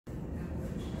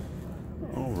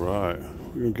All right,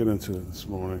 we're gonna get into it this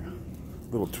morning.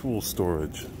 Little tool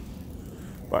storage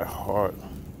by Hart.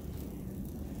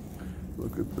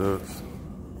 Look at this.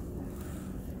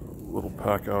 Little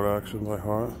pack out action by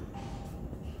Hart.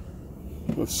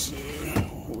 Let's see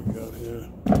what we got here.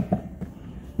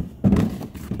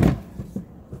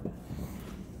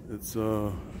 It's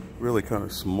really kind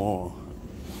of small,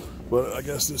 but I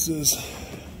guess this is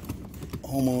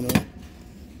homeowner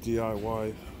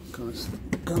DIY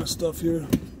kind of stuff here.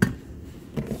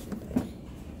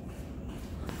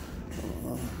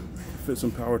 Fit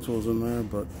some power tools in there,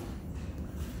 but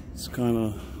it's kind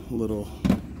of a little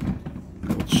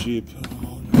cheap, a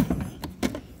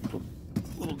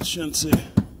little chintzy.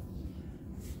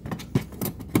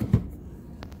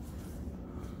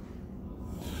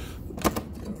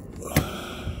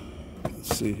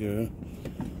 Let's see here.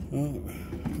 A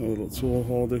little tool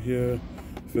holder here.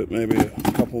 Fit maybe a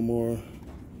couple more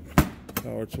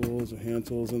power tools or hand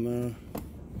tools in there.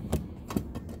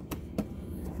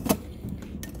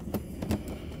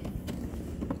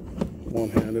 One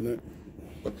hand in it.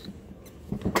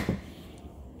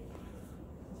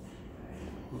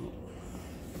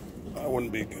 I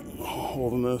wouldn't be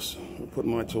holding this or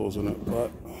putting my tools in it,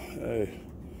 but hey,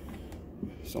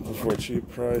 something for a cheap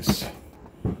price.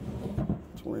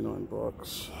 29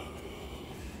 bucks.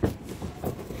 You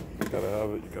gotta have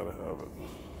it, you gotta have it.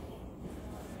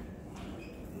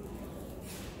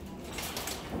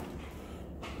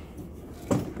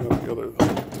 Got the other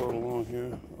total on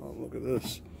here. Oh, look at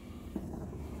this.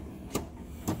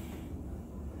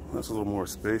 That's a little more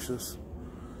spacious.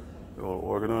 Got a little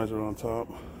organizer on top.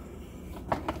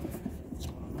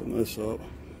 Open this up.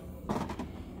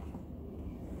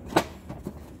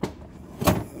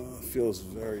 Feels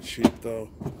very cheap though.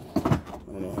 I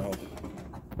don't know how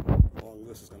long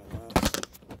this is gonna last.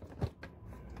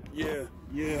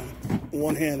 Yeah.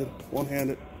 One-handed.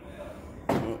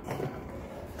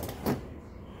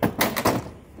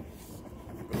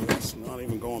 It's not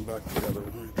even going back together.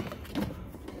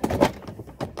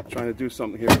 Trying to do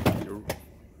something here,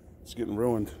 it's getting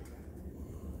ruined.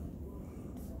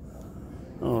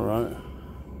 All right.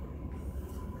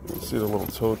 Let's see the little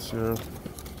totes here.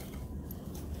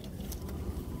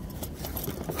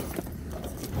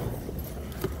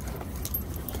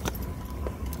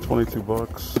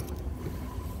 $22.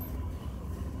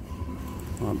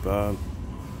 Not bad.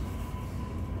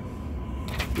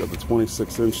 Got the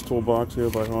 26-inch toolbox here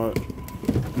by Hart.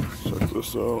 Check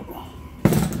this out.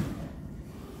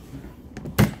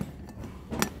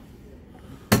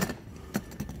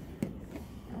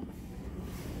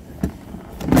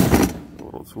 A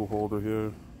little tool holder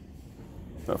here.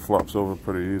 That flops over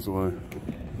pretty easily.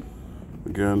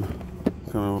 Again,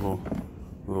 kind of a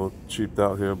little cheaped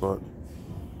out here, but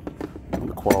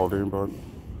the quality. But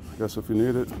I guess if you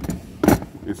need it,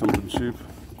 need something cheap,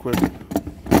 quick,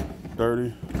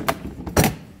 dirty.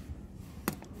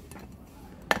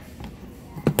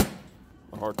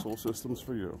 The Hart tool system's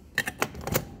for you.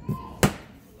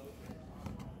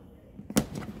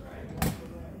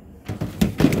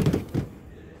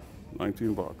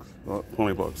 $19,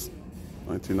 20 bucks,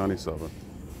 $19.97.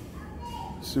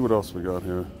 See what else we got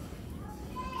here.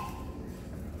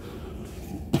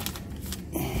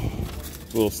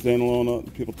 Little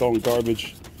standalone, people throwing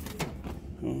garbage.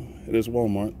 It is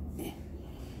Walmart.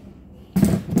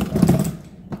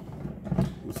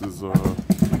 This is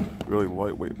really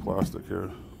lightweight plastic here.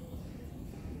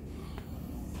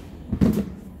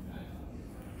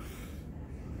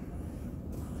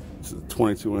 This is a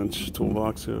 22-inch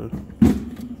toolbox here.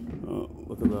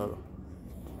 Look at that.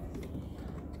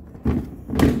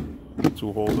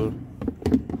 Tool holder.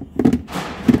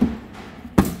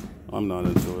 I'm not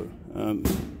into it. And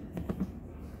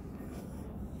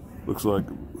looks like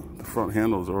the front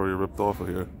handle is already ripped off of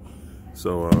here.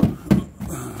 So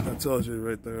that tells you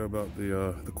right there about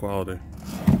the quality.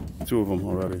 Two of them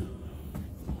already.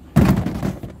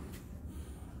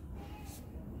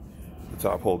 The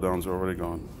top hold downs are already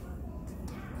gone.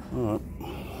 All right.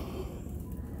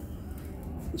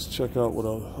 Let's check out what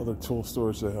other tool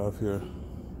storage they have here.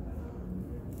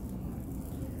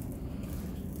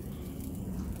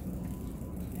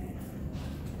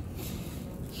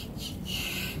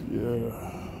 Yeah.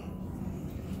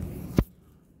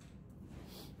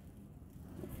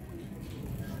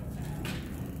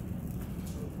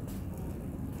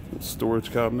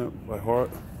 Storage cabinet by Hart.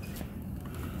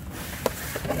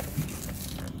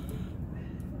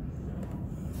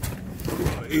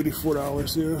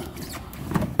 $84 here.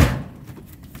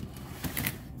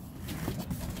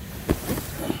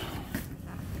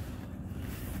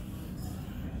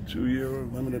 Two-year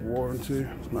limited warranty.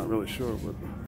 Not really sure, but